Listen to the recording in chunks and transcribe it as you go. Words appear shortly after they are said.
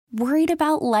Worried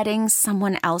about letting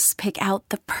someone else pick out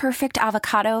the perfect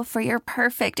avocado for your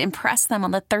perfect impress them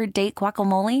on the third date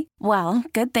guacamole? Well,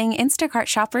 good thing Instacart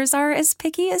shoppers are as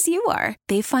picky as you are.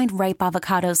 They find ripe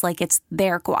avocados like it's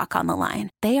their guac on the line.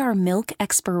 They are milk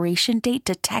expiration date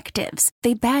detectives.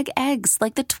 They bag eggs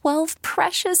like the 12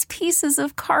 precious pieces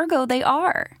of cargo they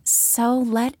are. So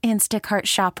let Instacart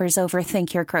shoppers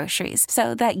overthink your groceries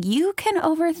so that you can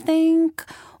overthink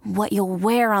what you'll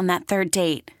wear on that third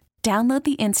date. Download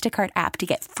the Instacart app to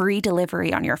get free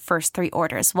delivery on your first 3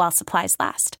 orders while supplies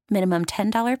last. Minimum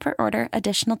 $10 per order.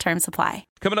 Additional terms apply.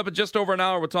 Coming up in just over an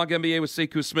hour, we'll talk NBA with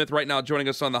Sekou Smith right now, joining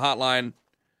us on the hotline.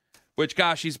 Which,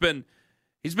 gosh, he's been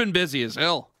busy as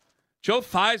hell. Joe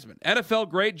Theismann, NFL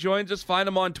great, joins us. Find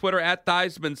him on Twitter at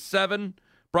Theismann7.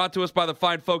 Brought to us by the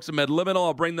fine folks at MedLiminal.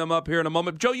 I'll bring them up here in a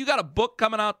moment. Joe, you got a book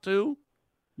coming out too?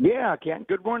 Yeah, Ken.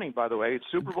 Good morning, by the way. It's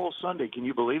Super Bowl Sunday. Can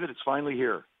you believe it? It's finally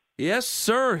here. Yes,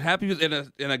 sir. Happy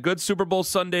in a good Super Bowl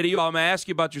Sunday to you. I'm going to ask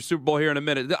you about your Super Bowl here in a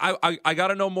minute. I got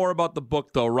to know more about the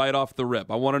book, though, right off the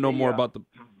rip. I want to know more about the...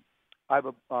 I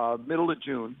have a middle of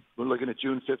June. We're looking at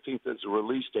June 15th as a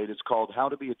release date. It's called How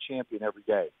to Be a Champion Every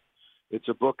Day. It's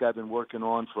a book I've been working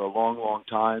on for a long, long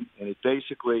time, and it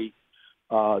basically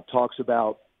talks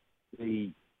about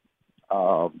the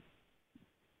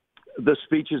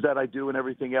speeches that I do and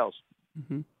everything else.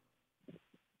 Mm-hmm.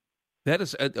 That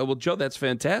is well, Joe. That's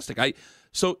fantastic. As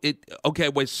soon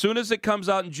as it comes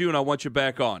out in June, I want you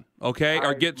back on. Okay,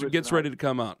 or gets ready to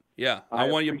come out. Yeah, I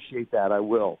want you. Appreciate that. I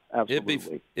will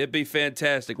absolutely. It'd be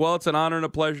fantastic. Well, it's an honor and a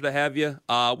pleasure to have you.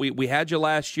 We had you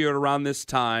last year at around this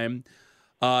time.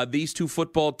 These two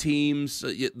football teams,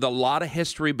 a lot of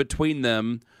history between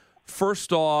them.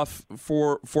 First off,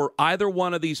 for either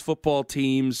one of these football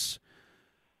teams,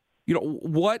 you know,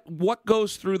 what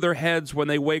goes through their heads when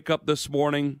they wake up this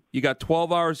morning? You got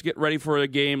 12 hours to get ready for a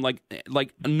game like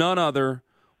none other.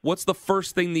 What's the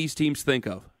first thing these teams think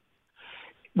of?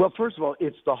 Well, first of all,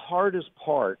 it's the hardest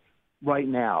part right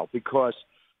now because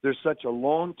there's such a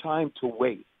long time to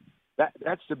wait.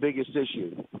 That's the biggest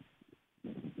issue.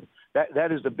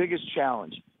 That is the biggest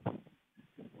challenge.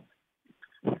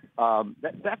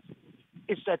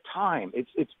 It's that time.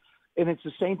 And it's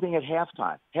the same thing at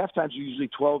halftime. Halftime's usually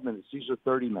 12 minutes. These are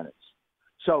 30 minutes.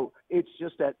 So it's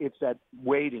just that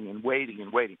waiting and waiting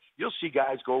and waiting. You'll see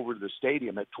guys go over to the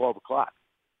stadium at 12 o'clock.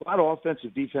 A lot of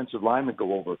offensive, defensive linemen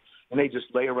go over, and they just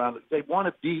lay around. They want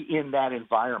to be in that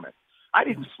environment. I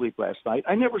didn't sleep last night.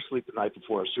 I never sleep the night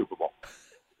before a Super Bowl.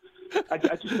 I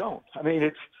just don't. I mean,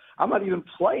 I'm not even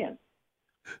playing,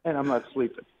 and I'm not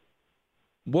sleeping.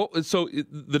 Well, so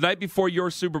the night before your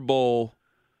Super Bowl,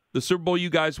 the Super Bowl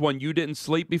you guys won, you didn't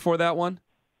sleep before that one?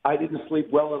 I didn't sleep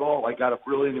well at all. I got up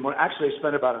early in the morning. Actually, I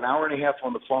spent about an hour and a half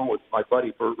on the phone with my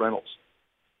buddy Burt Reynolds.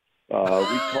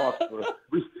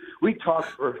 We talked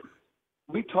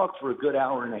for a good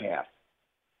hour and a half,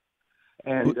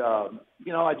 and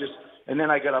and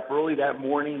then I got up early that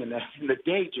morning, and the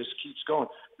day just keeps going.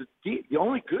 The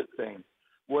only good thing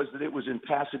was that it was in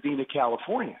Pasadena,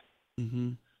 California.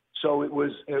 Mm-hmm. So it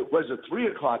was a 3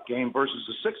 o'clock game versus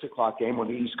a 6 o'clock game on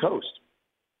the East Coast.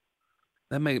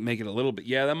 That might make it a little bit.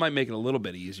 Yeah, that might make it a little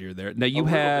bit easier there. Now you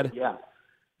had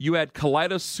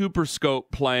Kaleidos Super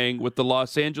Scope playing with the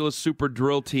Los Angeles Super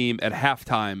Drill Team at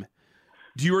halftime.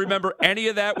 Do you remember any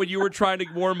of that when you were trying to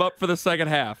warm up for the second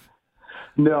half?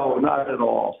 No, not at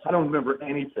all. I don't remember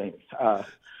anything.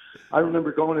 I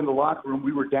remember going in the locker room.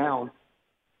 We were down,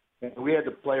 and we had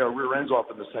to play our rear ends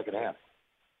off in the second half.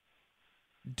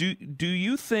 Do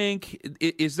you think,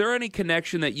 is there any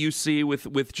connection that you see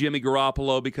with Jimmy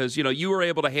Garoppolo? Because, you know, you were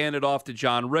able to hand it off to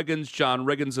John Riggins. John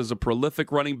Riggins is a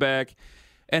prolific running back.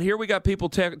 And here we got people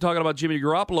talking about Jimmy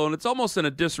Garoppolo, and it's almost in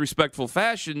a disrespectful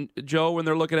fashion, Joe, when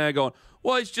they're looking at it going,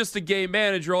 well, he's just a game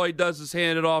manager. All he does is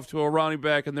hand it off to a running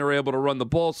back, and they're able to run the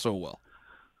ball so well.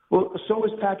 Well, so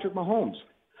is Patrick Mahomes.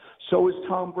 So is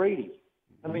Tom Brady.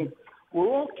 I mean, we're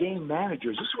all game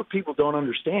managers. This is what people don't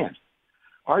understand.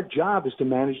 Our job is to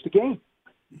manage the game.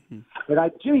 Mm-hmm.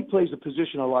 And Jimmy plays the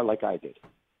position a lot like I did.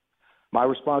 My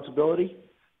responsibility,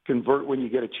 convert when you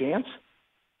get a chance,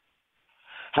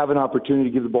 have an opportunity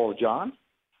to give the ball to John,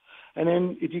 and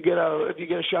then if you get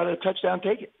a shot at a touchdown,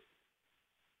 take it.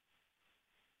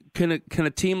 Can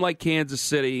a team like Kansas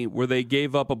City, where they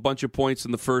gave up a bunch of points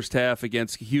in the first half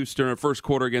against Houston, or first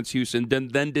quarter against Houston, then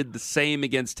did the same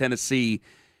against Tennessee,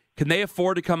 can they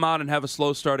afford to come out and have a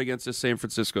slow start against this San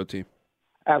Francisco team?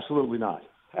 Absolutely not.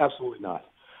 Absolutely not.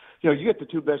 You know, you get the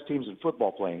two best teams in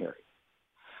football playing here.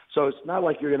 So it's not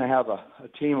like you're going to have a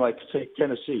team like, say,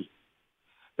 Tennessee.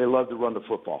 They love to run the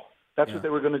football. That's what they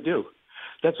were going to do.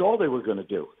 That's all they were going to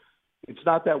do. It's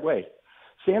not that way.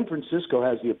 San Francisco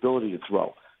has the ability to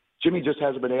throw. Jimmy just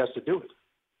hasn't been asked to do it.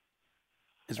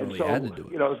 He's really had to do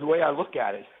it. You know, the way I look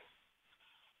at it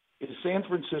is San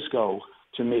Francisco,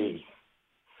 to me,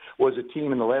 was a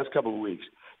team in the last couple of weeks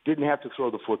didn't have to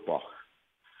throw the football.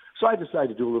 So I decided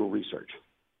to do a little research.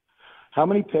 How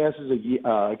many passes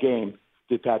a game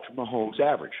did Patrick Mahomes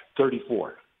average?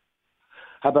 34.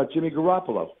 How about Jimmy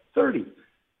Garoppolo? 30.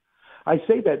 I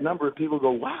say that number and people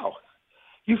go, wow.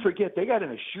 You forget they got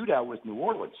in a shootout with New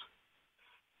Orleans.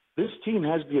 This team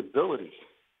has the ability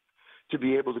to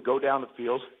be able to go down the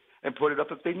field and put it up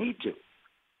if they need to.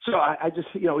 So I just,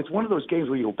 you know, it's one of those games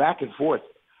where you go back and forth.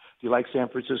 Do you like San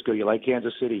Francisco? You like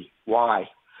Kansas City? Why?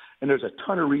 And there's a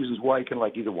ton of reasons why you can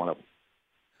like either one of them.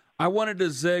 I wanted to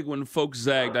zig when folks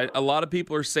zagged. A lot of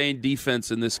people are saying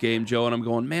defense in this game, Joe, and I'm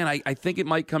going, man, I think it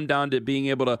might come down to being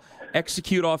able to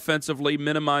execute offensively,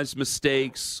 minimize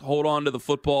mistakes, hold on to the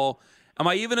football. Am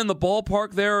I even in the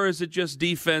ballpark there, or is it just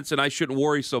defense and I shouldn't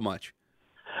worry so much?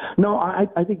 No,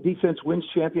 I think defense wins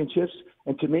championships,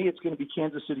 and to me it's going to be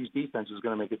Kansas City's defense is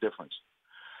going to make a difference.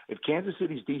 If Kansas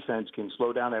City's defense can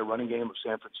slow down that running game of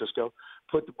San Francisco,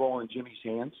 put the ball in Jimmy's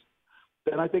hands,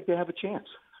 then I think they have a chance.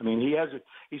 I mean,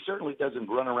 he certainly doesn't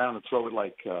run around and throw it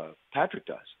like Patrick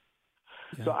does.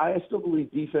 Yeah. So I still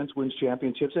believe defense wins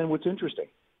championships. And what's interesting,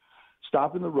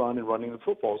 stopping the run and running the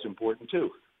football is important too.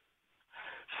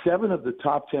 7 of the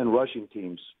top 10 rushing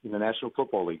teams in the National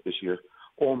Football League this year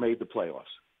all made the playoffs.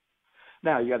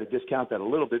 Now, you got to discount that a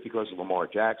little bit because of Lamar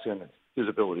Jackson and his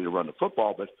ability to run the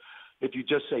football. But if you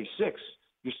just say 6,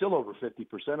 you're still over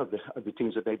 50% of the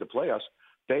teams that made the playoffs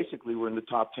basically were in the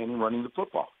top 10 in running the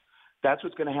football. That's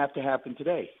what's going to happen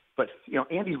today. But, you know,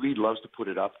 Andy Reid loves to put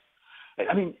it up.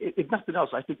 I mean, if nothing else,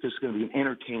 I think this is going to be an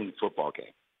entertaining football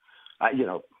game.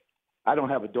 I don't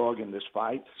have a dog in this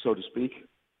fight, so to speak.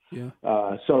 Yeah.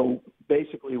 So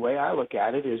basically, the way I look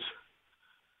at it is,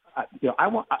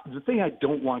 the thing I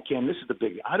don't want, Ken, this is the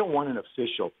big. I don't want an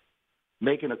official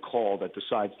making a call that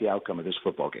decides the outcome of this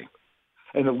football game,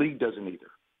 and the league doesn't either.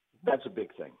 That's a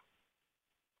big thing.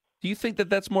 Do you think that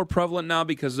that's more prevalent now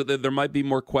because there might be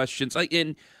more questions?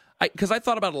 Because I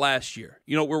thought about it last year.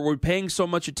 You know, we're paying so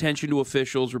much attention to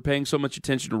officials. We're paying so much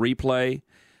attention to replay.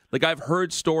 Like, I've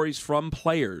heard stories from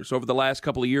players over the last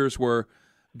couple of years where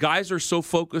guys are so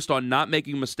focused on not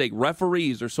making a mistake.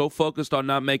 Referees are so focused on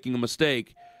not making a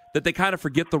mistake that they kind of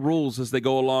forget the rules as they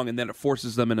go along, and then it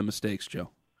forces them into mistakes, Joe.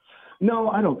 No,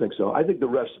 I don't think so. I think the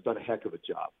refs have done a heck of a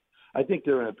job. I think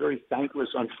they're in a very thankless,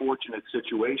 unfortunate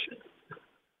situation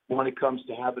when it comes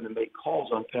to having to make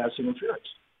calls on pass interference,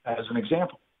 as an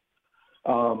example.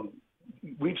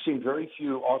 We've seen very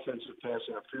few offensive pass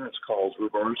interference calls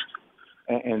reversed.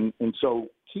 And so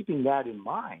keeping that in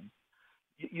mind,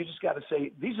 you just got to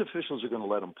say these officials are going to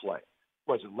let them play.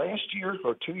 Was it last year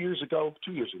or 2 years ago?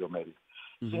 2 years ago, maybe.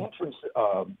 Mm-hmm.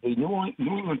 The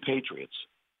New England Patriots,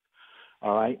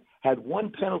 all right, had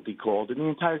one penalty called in the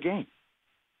entire game.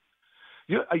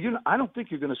 I don't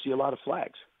think you're going to see a lot of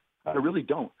flags. I really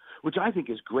don't, which I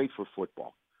think is great for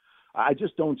football. I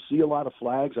just don't see a lot of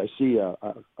flags. I see a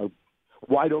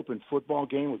wide-open football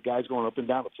game with guys going up and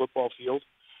down the football field.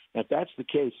 And if that's the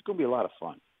case, it's going to be a lot of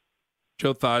fun.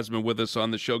 Joe Theismann with us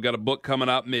on the show. Got a book coming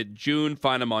out mid-June.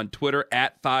 Find him on Twitter,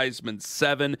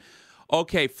 @Theismann7.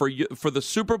 Okay, for the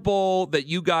Super Bowl that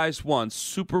you guys won,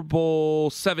 Super Bowl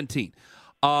 17,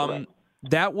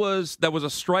 that was a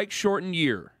strike-shortened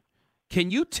year.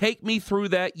 Can you take me through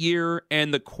that year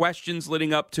and the questions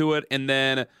leading up to it, and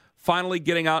then finally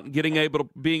getting out and being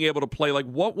able to play? Like,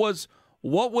 what was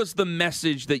the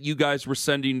message that you guys were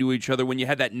sending to each other when you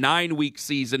had that 9-week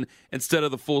season instead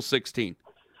of the full 16?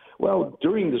 Well,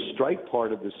 during the strike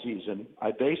part of the season,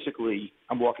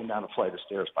 I'm walking down a flight of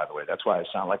stairs, by the way. That's why I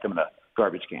sound like I'm in a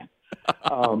garbage can.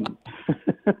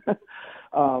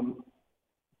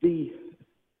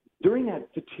 During that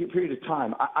period of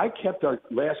time, I kept our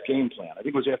last game plan. I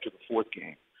think it was after the 4th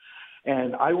game.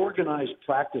 And I organized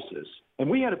practices. And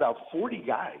we had about 40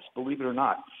 guys, believe it or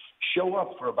not, show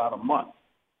up for about a month.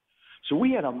 So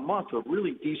we had a month of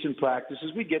really decent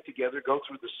practices. We'd get together, go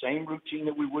through the same routine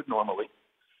that we would normally.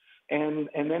 And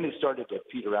then it started to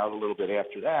peter out a little bit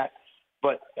after that.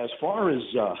 But as far as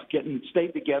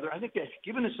stayed together, I think that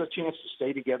giving us a chance to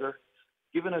stay together,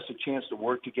 giving us a chance to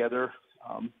work together.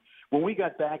 When we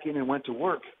got back in and went to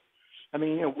work, I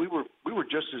mean, we were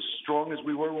just as strong as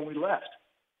we were when we left.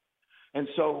 And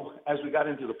so as we got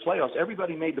into the playoffs,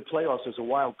 everybody made the playoffs as a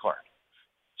wild card.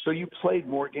 So you played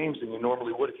more games than you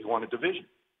normally would if you won a division.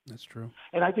 That's true.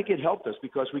 And I think it helped us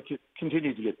because we could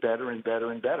continue to get better and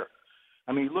better and better.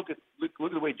 I mean, look at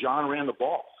the way John ran the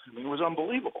ball. I mean, it was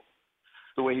unbelievable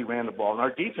the way he ran the ball. And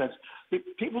our defense,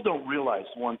 people don't realize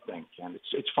one thing, Ken.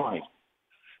 It's funny.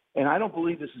 And I don't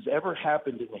believe this has ever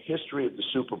happened in the history of the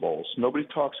Super Bowls. Nobody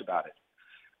talks about it.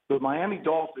 The Miami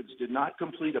Dolphins did not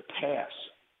complete a pass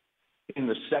in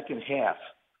the second half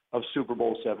of Super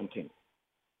Bowl 17.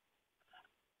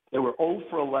 They were 0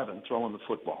 for 11 throwing the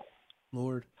football.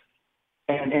 Lord.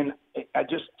 And I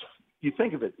just, you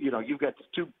think of it, you've got the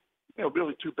two,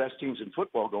 really two best teams in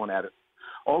football going at it.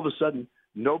 All of a sudden,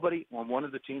 nobody on one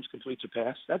of the teams completes a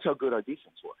pass. That's how good our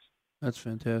defense was. That's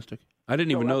fantastic. I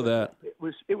didn't even know that. It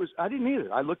was. I didn't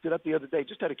either. I looked it up the other day,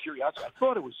 just out of curiosity. I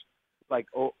thought it was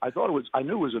I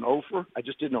knew it was an over. I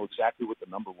just didn't know exactly what the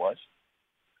number was.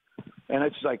 And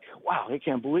it's like, wow, I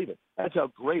can't believe it. That's how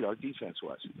great our defense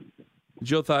was.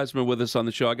 Joe Theismann with us on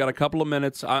the show. I got a couple of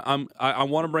minutes. I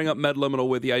want to bring up MedLiminal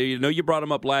with you. I know you brought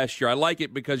him up last year. I like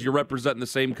it because you're representing the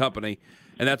same company,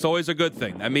 and that's always a good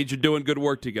thing. That means you're doing good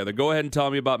work together. Go ahead and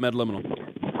tell me about MedLiminal.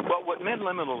 Well, what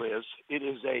MedLiminal is,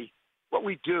 what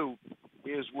we do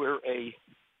is we're a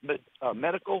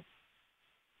medical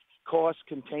cost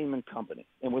containment company.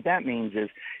 And what that means is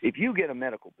if you get a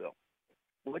medical bill,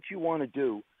 what you want to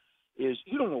do is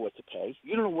you don't know what to pay.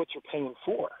 You don't know what you're paying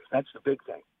for. That's the big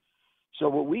thing. So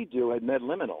what we do at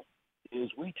MedLiminal is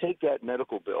we take that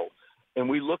medical bill and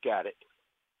we look at it.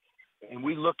 And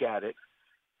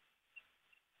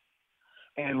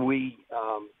we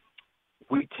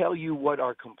tell you what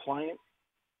are compliant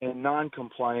and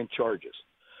non-compliant charges.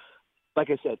 Like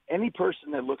I said, any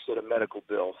person that looks at a medical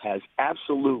bill has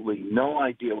absolutely no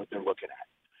idea what they're looking at.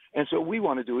 And so what we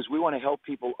want to do is we want to help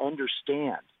people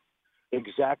understand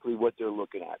exactly what they're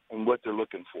looking at and what they're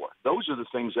looking for. Those are the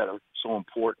things that are so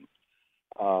important.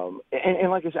 And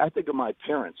like I said, I think of my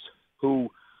parents who,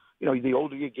 the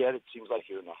older you get, it seems like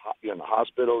you're in the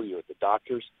hospital, you're at the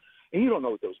doctor's, and you don't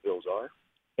know what those bills are.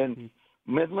 And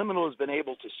MedLiminal has been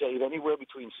able to save anywhere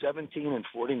between 17 and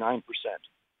 49%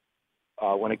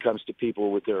 when it comes to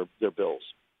people with their bills.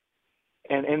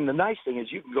 And the nice thing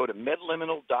is you can go to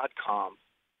medliminal.com,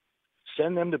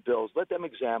 send them the bills, let them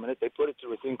examine it. They put it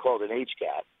through a thing called an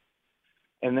HCAT.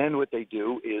 And then what they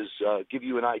do is give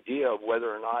you an idea of whether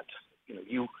or not,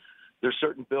 there's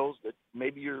certain bills that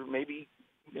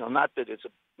not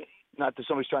that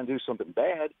somebody's trying to do something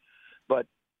bad, but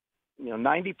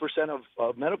 90%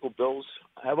 of medical bills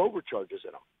have overcharges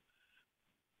in them.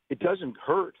 It doesn't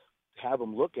hurt to have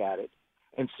them look at it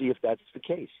and see if that's the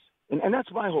case. And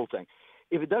that's my whole thing.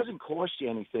 If it doesn't cost you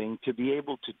anything to be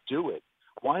able to do it,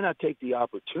 why not take the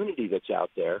opportunity that's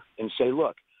out there and say,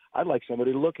 look, I'd like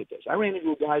somebody to look at this. I ran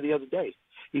into a guy the other day.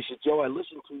 He said, Joe, I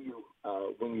listened to you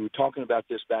when you were talking about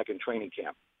this back in training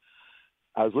camp.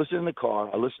 I was listening in the car.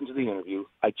 I listened to the interview.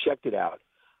 I checked it out.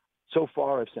 So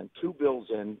far, I've sent 2 bills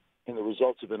in, and the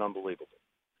results have been unbelievable.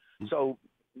 So,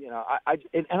 I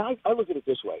look at it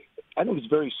this way. I think it's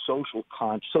very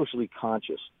socially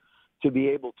conscious to be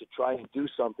able to try and do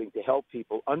something to help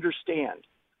people understand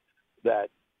that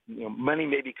money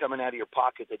may be coming out of your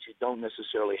pocket that you don't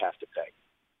necessarily have to pay.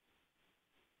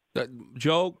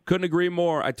 Joe, couldn't agree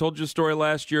more. I told you a story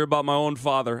last year about my own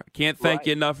father. I can't thank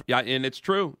you enough. Yeah, and it's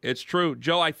true. It's true.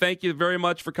 Joe, I thank you very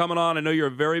much for coming on. I know you're a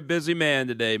very busy man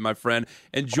today, my friend.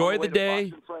 Enjoy the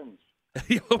day.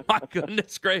 Oh, my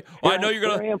goodness, great. Well, I know you're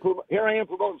going to. Here I am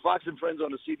promoting Fox and Friends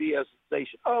on the CBS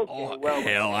station.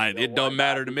 It don't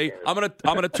matter to me. I'm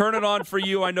gonna turn it on for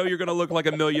you. I know you're going to look like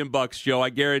 $1 million, Joe. I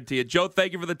guarantee it. Joe,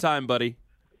 thank you for the time, buddy.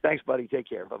 Thanks, buddy. Take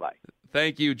care. Bye-bye.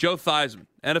 Thank you. Joe Theismann,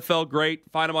 NFL great.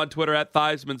 Find him on Twitter at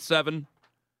Theismann7.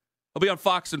 He'll be on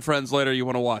Fox and Friends later you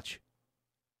want to watch.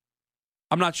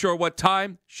 I'm not sure what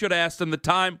time. Should have asked him the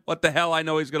time. What the hell? I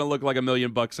know he's going to look like $1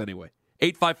 million anyway.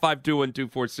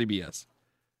 855-212-4CBS.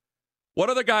 What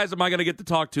other guys am I going to get to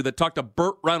talk to that talked to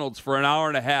Burt Reynolds for an hour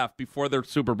and a half before their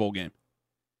Super Bowl game?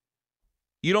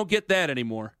 You don't get that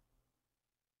anymore.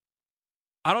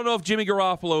 I don't know if Jimmy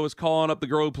Garoppolo was calling up the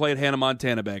girl who played Hannah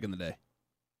Montana back in the day.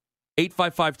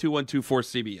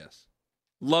 855-212-4CBS.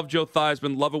 Love Joe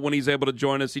Theismann. Love it when he's able to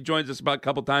join us. He joins us about a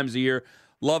couple times a year.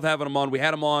 Love having him on. We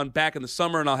had him on back in the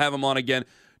summer, and I'll have him on again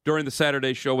during the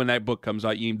Saturday show when that book comes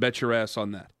out. You can bet your ass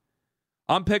on that.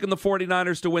 I'm picking the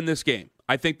 49ers to win this game.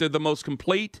 I think they're the most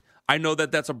complete. I know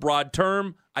that that's a broad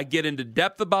term. I get into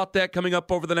depth about that coming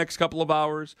up over the next couple of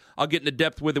hours. I'll get into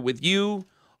depth with it with you.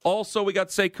 Also, we got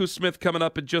Sekou Smith coming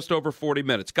up in just over 40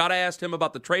 minutes. Got to ask him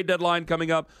about the trade deadline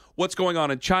coming up, what's going on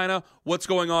in China, what's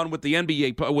going on with the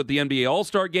NBA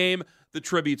All-Star Game, the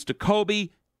tributes to Kobe,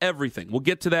 everything. We'll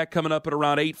get to that coming up at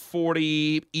around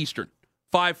 8:40 Eastern,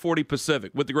 5:40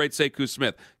 Pacific with the great Sekou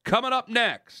Smith. Coming up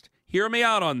next, hear me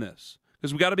out on this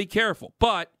because we got to be careful,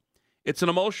 but it's an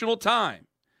emotional time.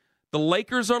 The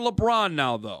Lakers are LeBron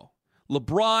now, though.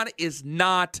 LeBron is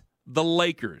not the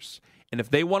Lakers. And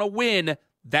if they want to win,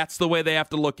 That's the way they have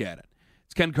to look at it.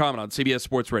 It's Ken Carman on CBS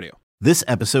Sports Radio. This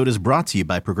episode is brought to you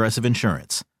by Progressive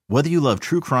Insurance. Whether you love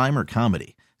true crime or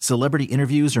comedy, celebrity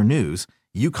interviews or news,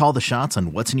 you call the shots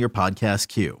on what's in your podcast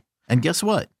queue. And guess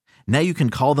what? Now you can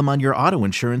call them on your auto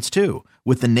insurance too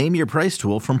with the Name Your Price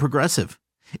tool from Progressive.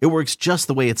 It works just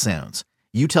the way it sounds.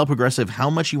 You tell Progressive how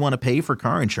much you want to pay for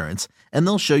car insurance, and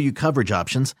they'll show you coverage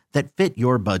options that fit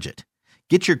your budget.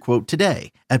 Get your quote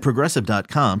today at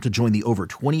Progressive.com to join the over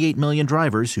 28 million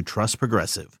drivers who trust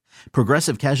Progressive.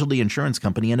 Progressive Casualty Insurance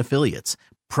Company and Affiliates.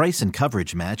 Price and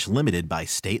coverage match limited by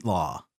state law.